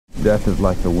Death is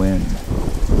like the wind,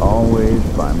 always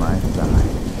by my side.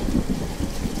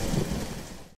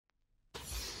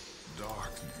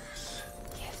 Darkness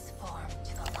gives form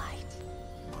to the light.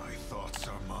 My thoughts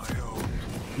are my own.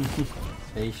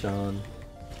 Hey, Sean.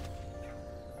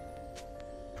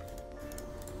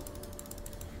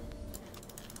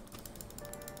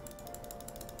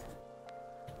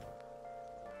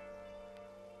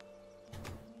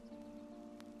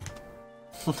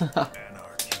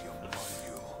 Anarchy among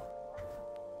you.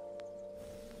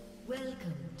 Welcome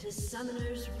to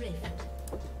Summoner's Rift.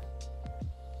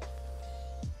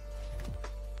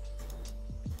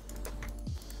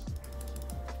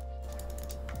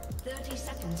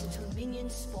 Seconds until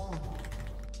minions spawn.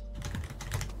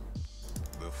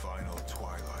 The final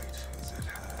twilight is at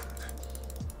hand.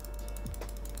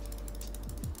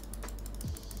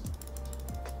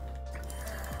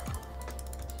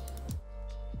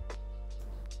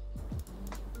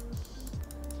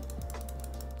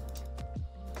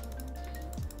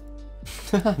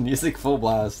 Music full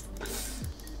blast.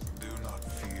 Do not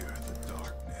fear the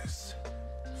darkness.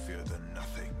 Fear the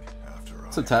nothing after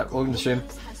So tap, welcome to stream.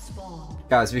 Has spawned.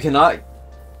 Guys, we cannot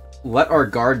let our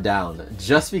guard down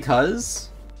just because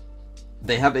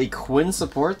they have a Quinn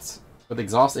support with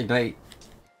Exhaust Ignite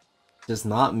does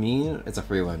not mean it's a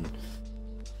free win.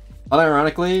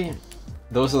 Unironically,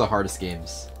 those are the hardest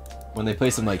games. When they play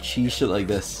some like cheese shit like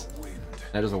this,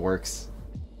 that just works.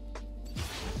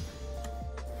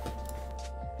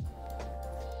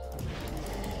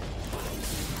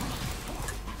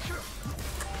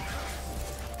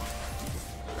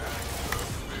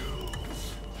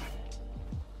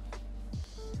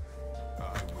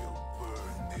 I will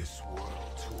burn this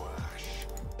world to ash.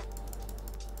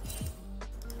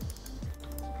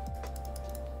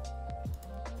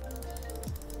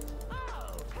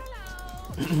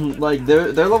 Like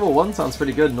their level 1 sounds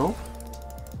pretty good, no?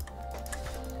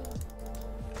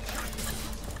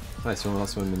 Nice one,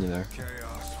 last one mini there.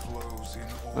 Chaos flows in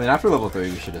I mean, after level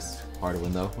 3, we should just hard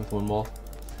win though with one wall.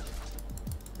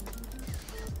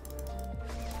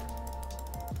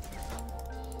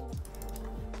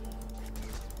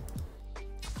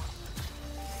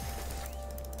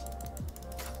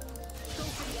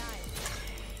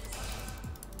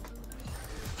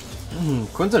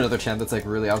 Quinn's another champ that's like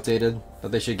really outdated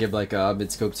that they should give like a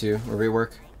mid scope to or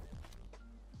rework.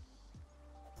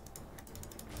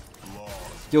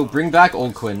 Yo, bring back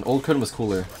old Quinn. Old Quinn was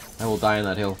cooler. I will die on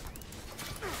that hill.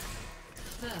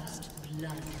 First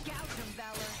blood.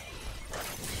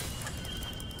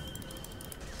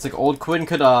 It's like old Quinn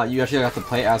could you actually have to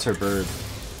play as her bird.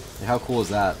 Like, how cool is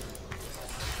that?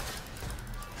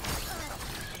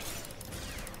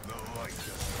 the light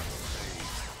does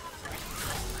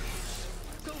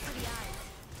Go for the eyes.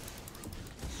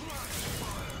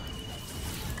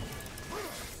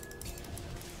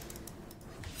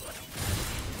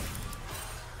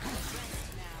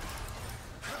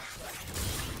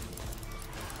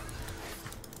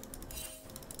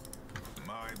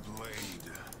 my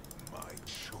blade, my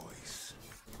choice.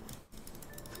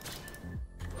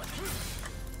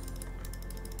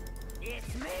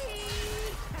 It's me.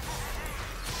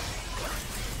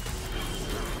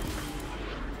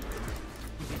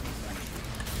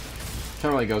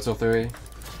 Can't really go till 3.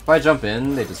 If I jump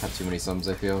in, they just have too many sums,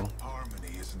 I feel.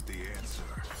 Harmony isn't the answer.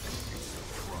 It's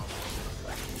the problem.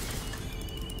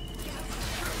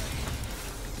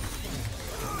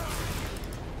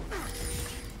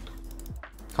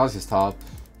 Kazuya's top.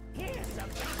 Here's something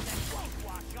that won't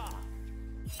wash off.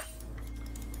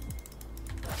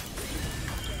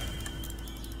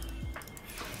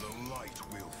 The light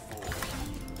will fall.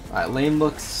 Alright, lane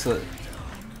looks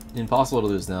impossible to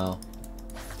lose now.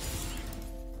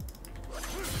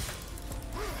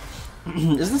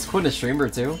 Isn't this Quinn a streamer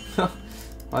too?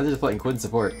 Why are they just playing Quinn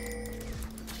support?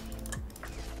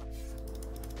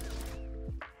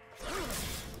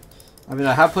 I mean,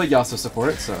 I have played Yasuo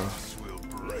support, so... This will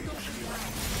break.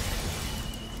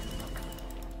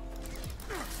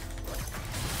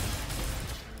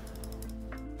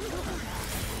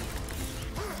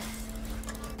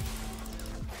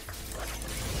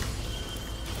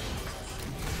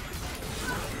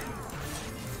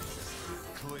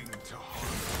 Cling to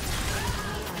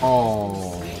harmony.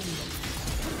 Oh,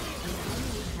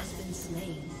 Has been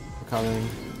slain. we're coming.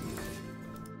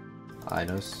 I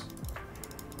know.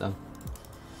 Done.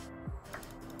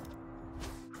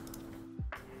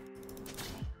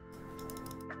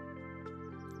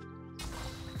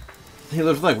 He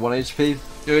lives with like 1 HP.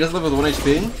 Yo, he doesn't live with 1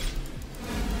 HP.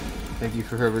 Thank you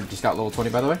for whoever just got level 20,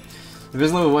 by the way. If he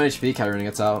doesn't live with 1 HP, Katarina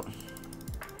gets out.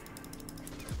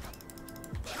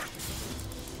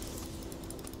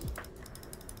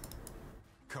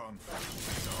 Conflict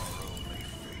is our only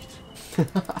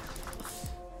fate.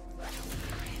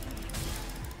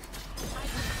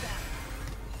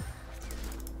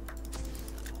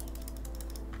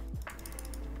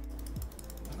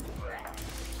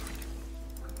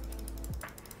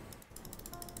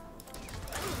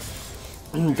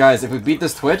 Guys, if we beat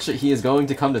this Twitch, he is going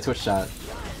to come to Twitch chat.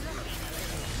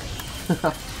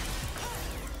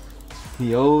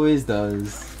 He always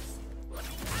does.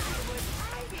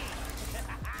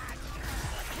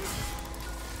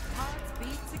 Hearts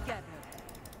beat together.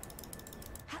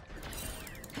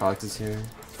 Alex is here.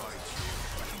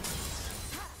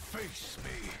 Face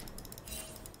me.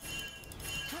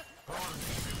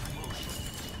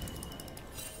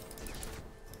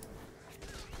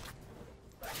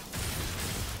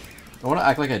 I want to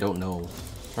act like I don't know.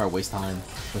 Try to waste time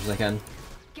as much as I can.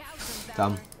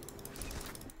 Dumb.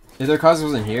 If their cause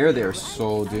wasn't here, they are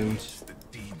so doomed. The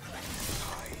demon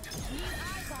inside.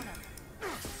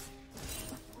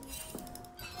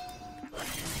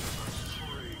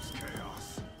 Craves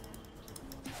chaos.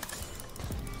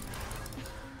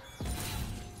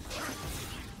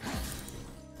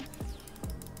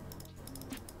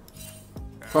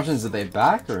 Question is, are they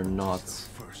back or not?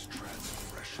 First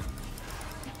transgression.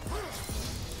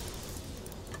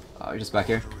 You're just back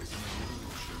here. There is no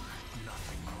illusion,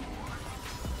 nothing more.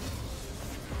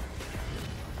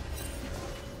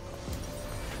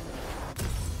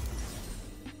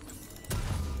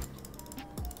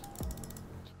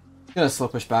 Gonna slow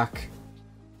push back.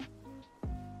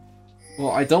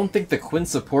 Well, I don't think the Quinn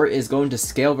support is going to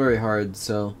scale very hard,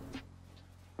 so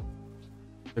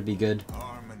should be good.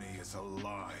 Harmony is a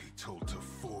lie told to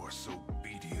force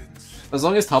obedience. As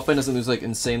long as top lane doesn't lose like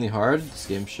insanely hard, this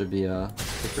game should be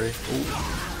victory.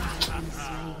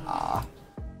 Ah,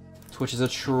 Twitch is a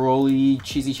trolly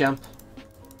cheesy champ.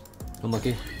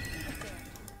 Unlucky.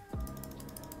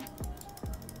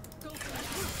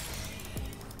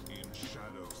 In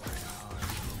shadows they hide.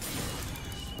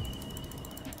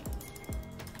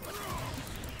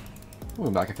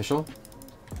 Moving back official.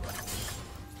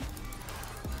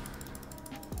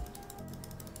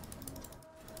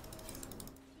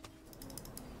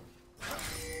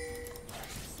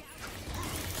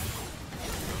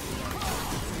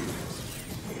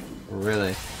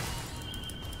 Really?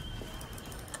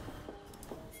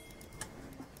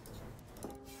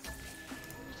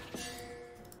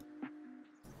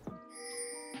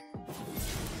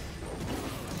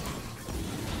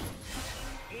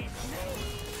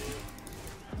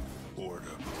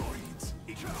 Order breeds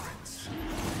ignorance.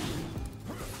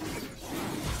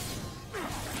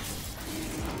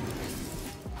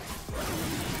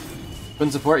 Quinn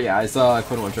support? Yeah, I saw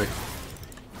Quinn one trick.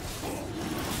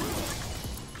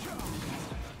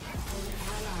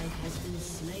 Ally has been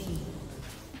slain.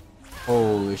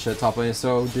 Holy shit, top lane is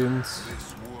so doomed.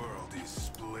 This world is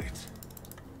split.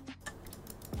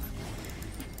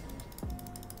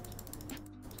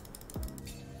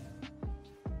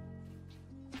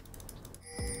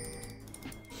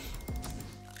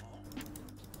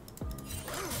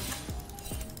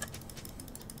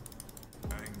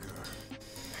 Anger,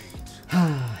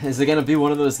 hate, Is it gonna be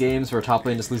one of those games where top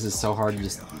lane just loses so hard and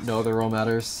just no other role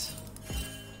matters?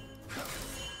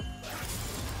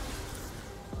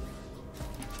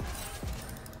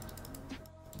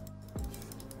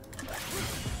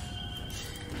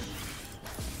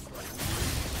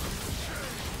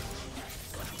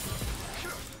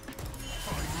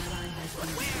 Ally has been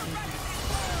slain.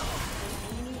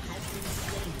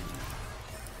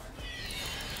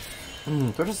 An enemy has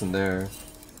been slain. Twitch isn't there.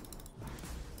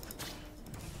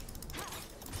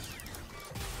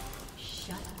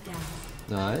 Shut down.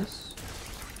 Nice.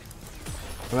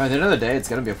 Well, at the end of the day, it's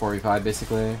gonna be a 4v5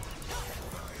 basically. my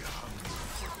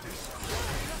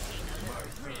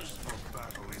thirst for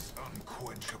battle is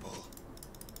unquenchable.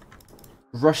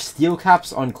 Rush steel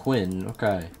caps on Quinn.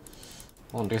 Okay.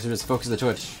 Well, I guess we just focus the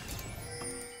Twitch.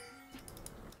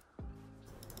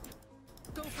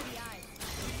 Go for the eyes.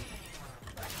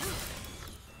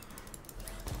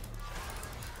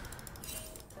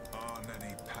 On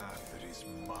any path that is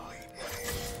mine.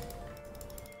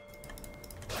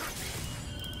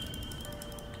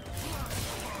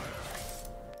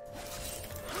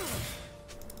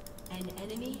 An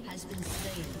enemy has been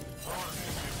slain.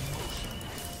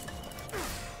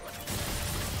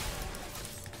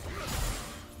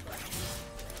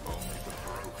 Only the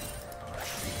broken are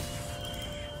truly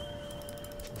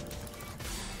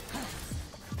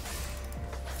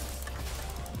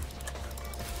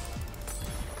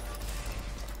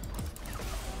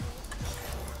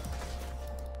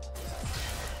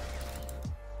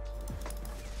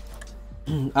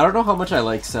I don't know how much I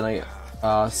like Senna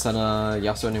Senna,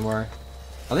 Yasuo anymore.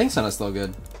 I think Senna's still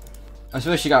good. I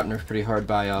feel like she got nerfed pretty hard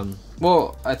by,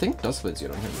 well, I think Duskblade's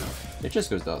good on him now. It just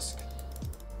goes Dusk.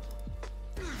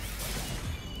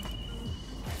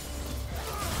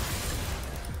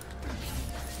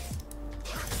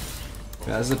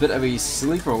 Yeah, this is a bit of a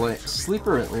sleeper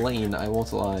lane, I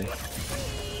won't lie.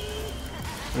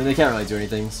 I mean, they can't really do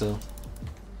anything, so...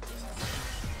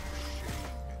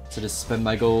 So just spend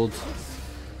my gold.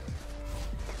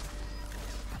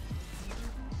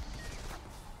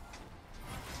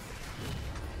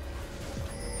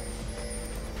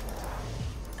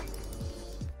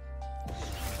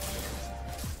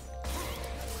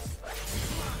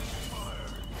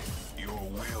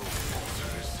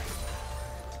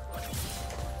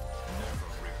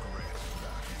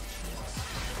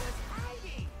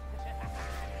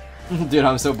 Dude,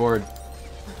 I'm so bored.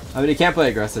 I mean, he can't play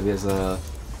aggressive, he has a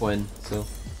win, so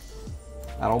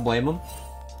I don't blame him.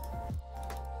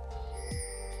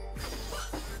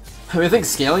 I mean, I think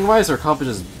scaling wise, our comp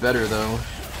is just better though.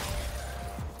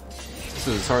 This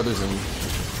is hard losing.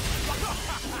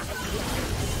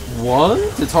 What?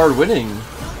 It's hard winning.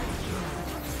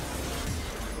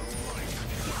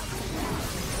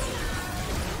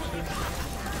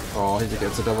 Oh, he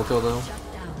gets a double kill though.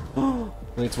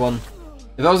 Only it's one.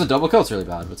 If that was a double kill, it's really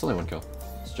bad, but it's only one kill.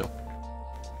 It's chill.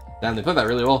 Damn, they played that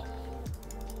really well.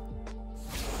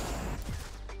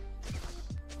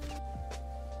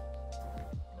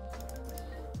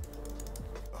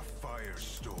 A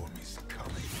firestorm is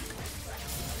coming.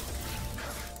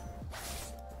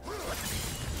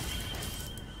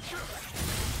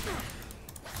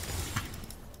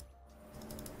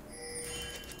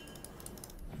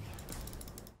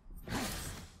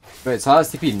 Wait, so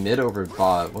has TP mid over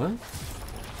bot. What?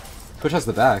 Push has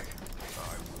the back.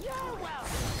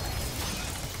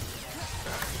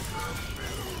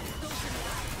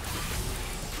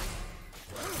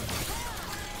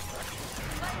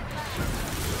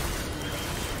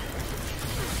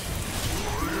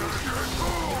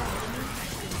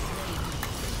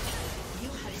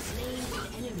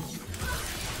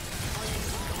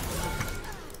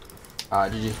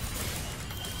 GG.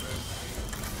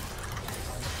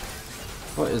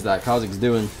 What is that Kha'Zix's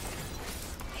doing?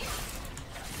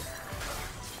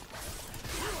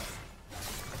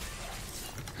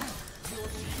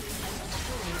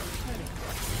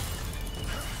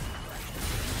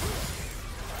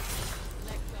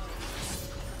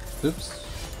 Oops.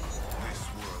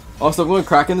 Also, I'm going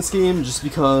Kraken this game just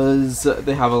because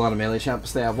they have a lot of melee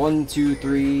champs. They have 1, 2,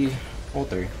 3, all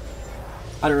 3.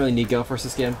 I don't really need Gale Force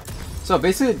this game. So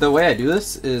basically, the way I do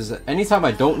this is anytime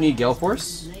I don't need Gale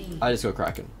Force, I just go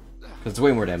Kraken. Because it's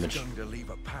way more damage.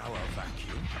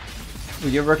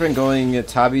 Would you ever recommend going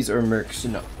Tabbies or Mercs?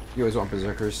 No. You always want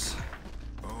Berserkers.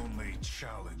 Only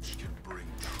challenge can bring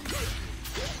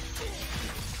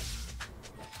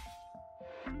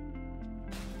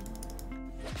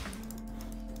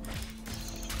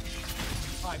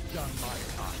I've done my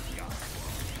part,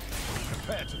 Yasuo.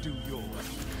 Prepare to do yours.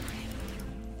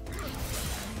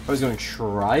 I was going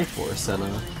Triforce Senna. I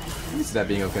can see that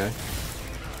being okay.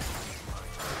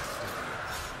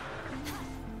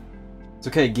 It's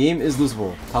okay, game is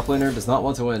losable. Top laner does not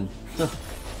want to win. Turret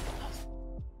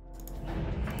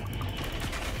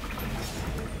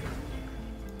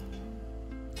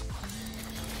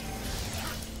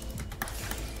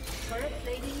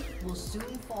plating will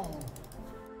soon fall.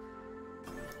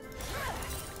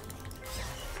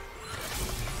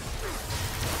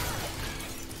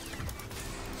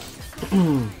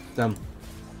 Damn.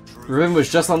 Riven was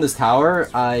just on this tower,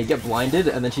 I get blinded,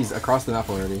 and then she's across the map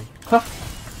already. Huh.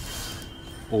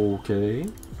 Okay.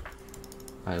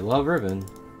 I love Riven.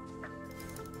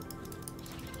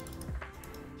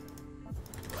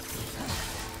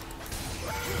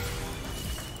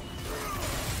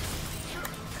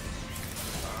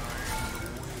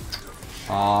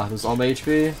 Ah, this is all my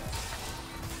HP.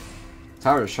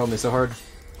 Tower just showed me so hard.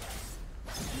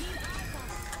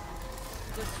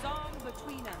 The song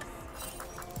between us.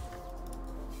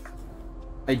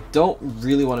 I don't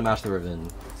really want to match the Riven.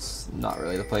 It's not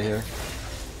really the play here.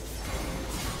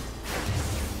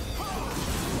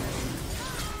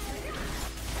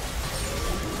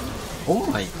 Oh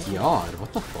my god,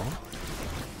 what the fuck?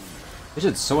 They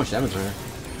did so much damage there.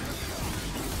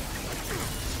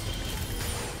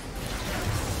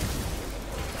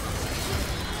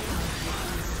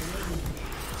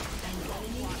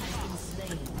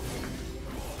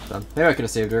 Done. Maybe I could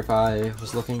have saved her if I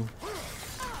was looking.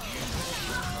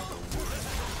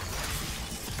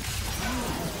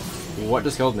 What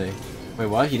just killed me? Wait,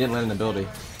 what? He didn't land an ability.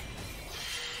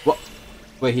 What?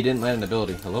 Wait, he didn't land an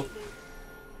ability. Hello?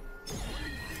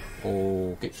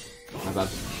 Okay, my bad.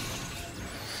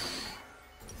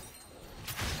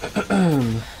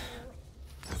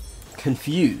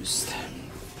 Confused.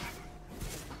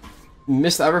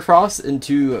 Miss Everfrost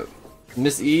into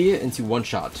Miss E into one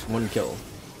shot, one kill.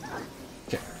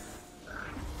 Okay.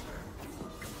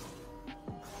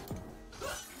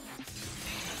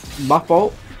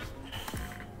 Mockbolt,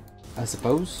 I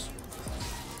suppose.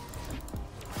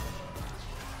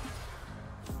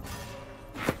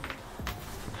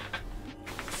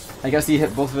 I guess he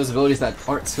hit both of his abilities that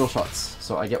aren't skill shots,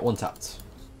 so I get one tapped.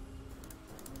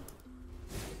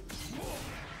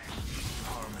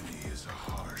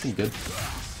 Seems good.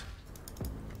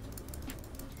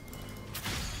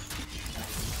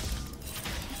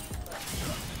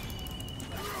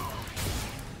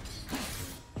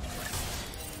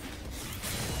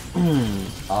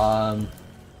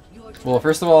 Well,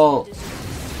 first of all,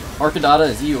 Arcadata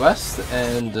is EUS,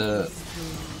 and oh,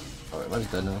 wait, mine's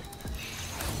dead now.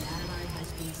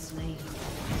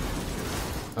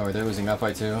 Oh, they're losing that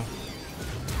fight too.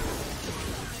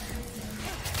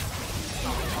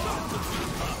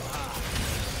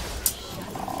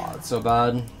 Oh, it's so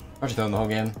bad. I should throw in the whole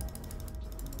game.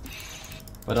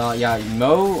 But yeah,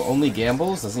 Mo only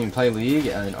gambles, doesn't even play League,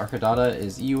 and Arcadata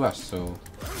is EUS, so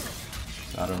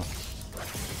I don't know.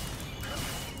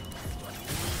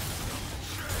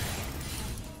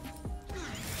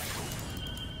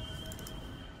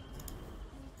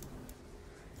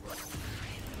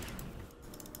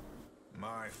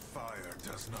 My fire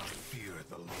does not fear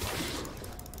the light.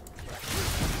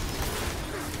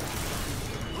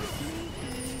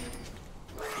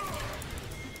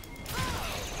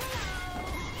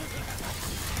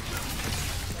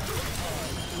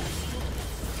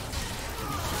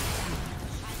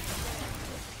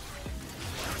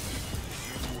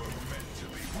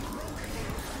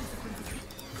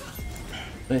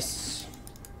 Nice.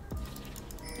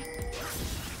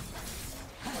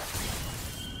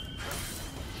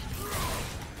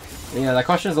 Yeah, that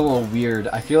question is a little weird.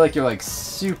 I feel like you're like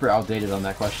super outdated on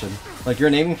that question. Like you're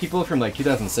naming people from like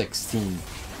 2016.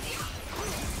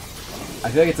 I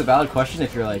feel like it's a valid question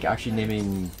if you're like actually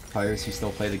naming players who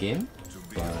still play the game,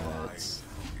 but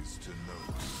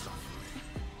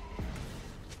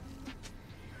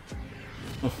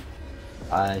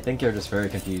I think you're just very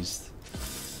confused.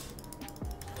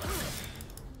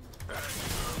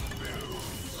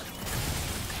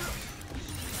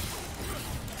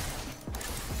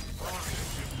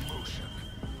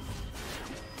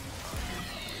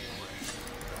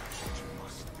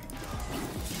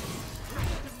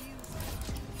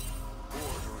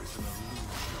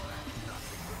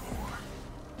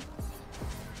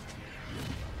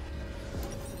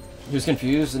 He was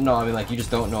confused? No, I mean like you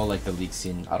just don't know like the League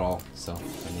scene at all, so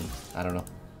I mean, I don't know.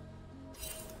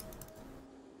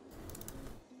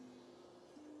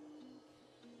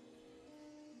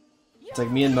 It's like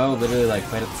me and Mo literally like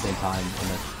played at the same time,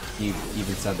 and like he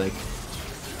even said like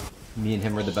me and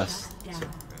him were the best. So.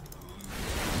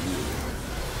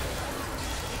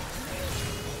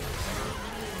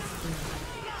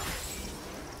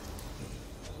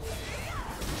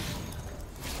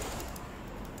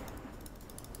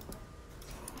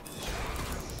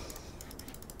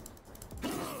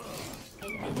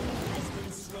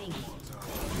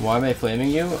 Why am I flaming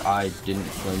you? I didn't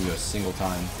flame you a single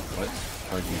time. What?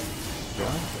 Are you?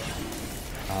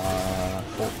 Oh,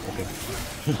 okay.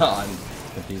 No, I'm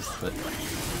confused, but...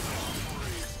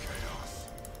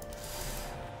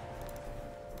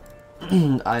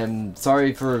 I'm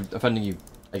sorry for offending you,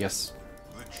 I guess.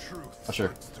 Oh,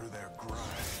 sure.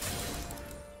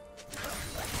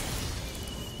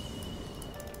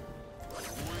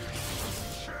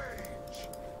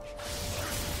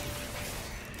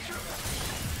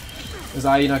 Is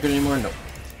IE not good anymore? No.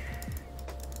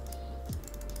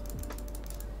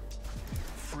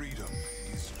 Freedom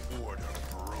is order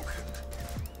broken.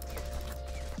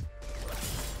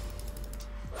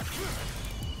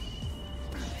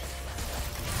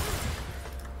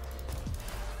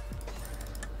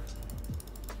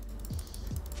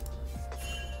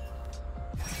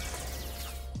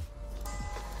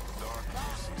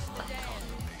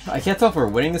 I can't tell if we're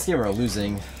winning this game or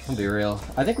losing. I'll be real.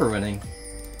 I think we're winning.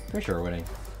 Pretty sure we're winning.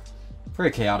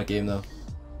 Pretty chaotic game though.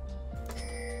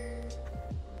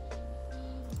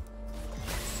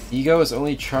 Ego is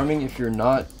only charming if you're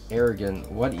not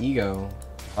arrogant. What ego?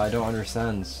 I don't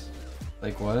understand.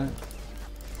 Like what?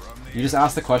 You just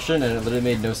asked the question and it literally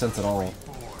made no sense at all.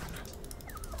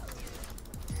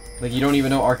 Like you don't even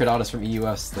know Arcadata's from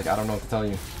EUS. Like I don't know what to tell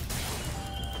you.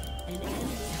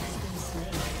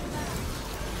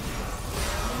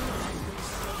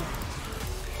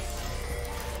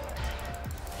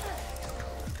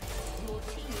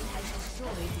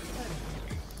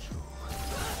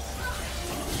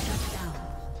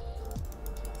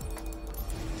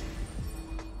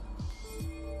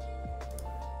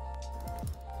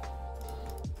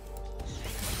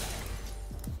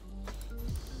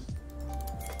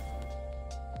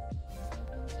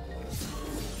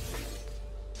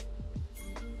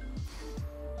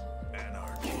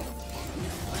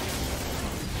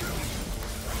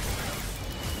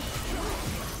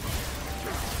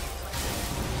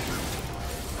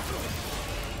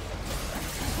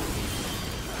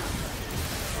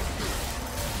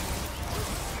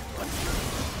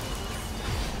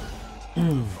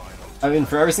 I mean,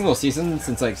 for every single season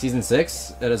since like season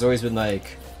 6, it has always been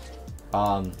like,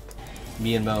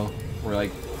 me and Mo were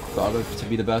like thought of to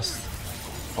be the best,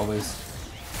 always.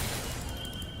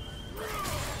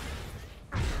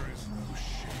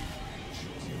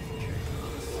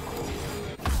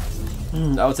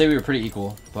 I would say we were pretty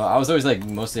equal, but I was always like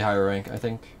mostly higher rank, I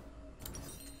think,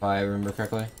 if I remember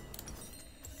correctly.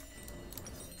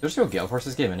 There's no Gale Force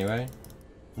this game anyway.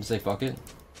 Just say fuck it.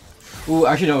 Ooh,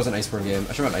 actually no, it was an Iceborne game.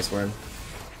 I should run Iceborne.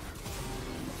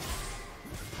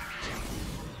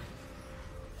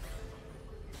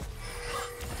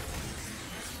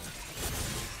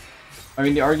 I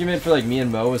mean, the argument for like me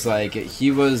and Mo was like he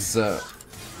was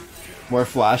more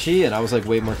flashy and I was like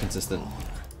way more consistent.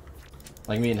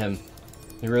 Like me and him.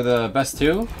 We were the best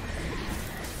two,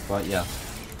 but yeah,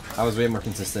 I was way more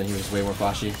consistent. He was just way more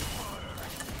flashy.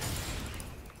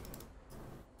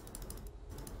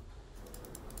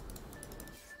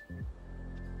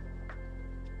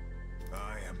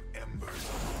 I am embers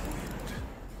of wind.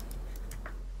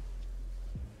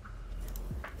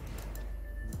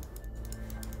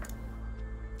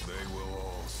 They will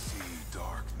all see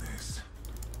darkness.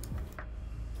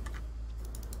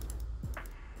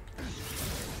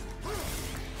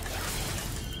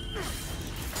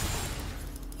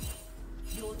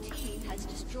 Your team has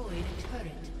destroyed a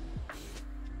turret.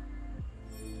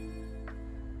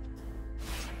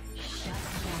 Shut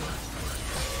down.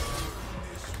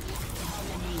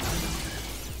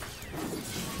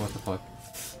 What the fuck?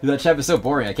 Dude, that chap is so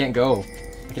boring. I can't go.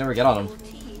 I can never get on him. Your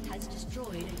team has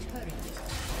destroyed a turret.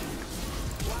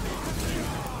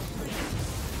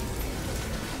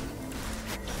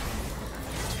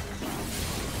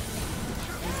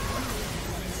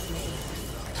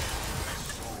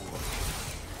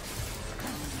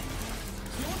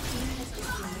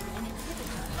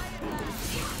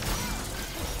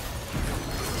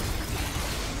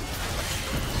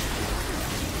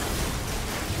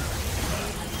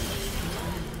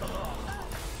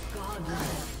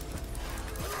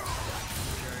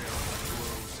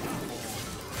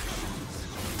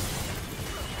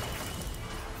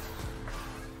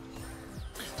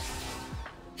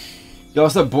 Yo,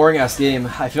 it's a boring ass game.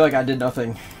 I feel like I did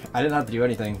nothing. I didn't have to do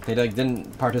anything. They like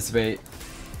didn't participate.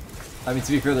 I mean,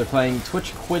 to be fair, they're playing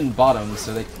Twitch Quinn bottom,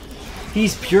 so they.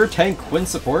 He's pure tank Quinn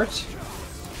support.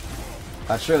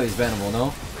 That surely is bannable,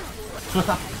 no? I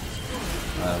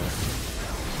don't know.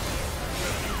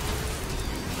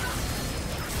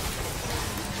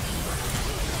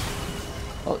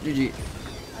 Oh, GG. A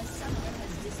summoner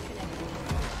has disconnected.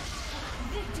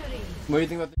 Victory! What do you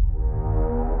think about?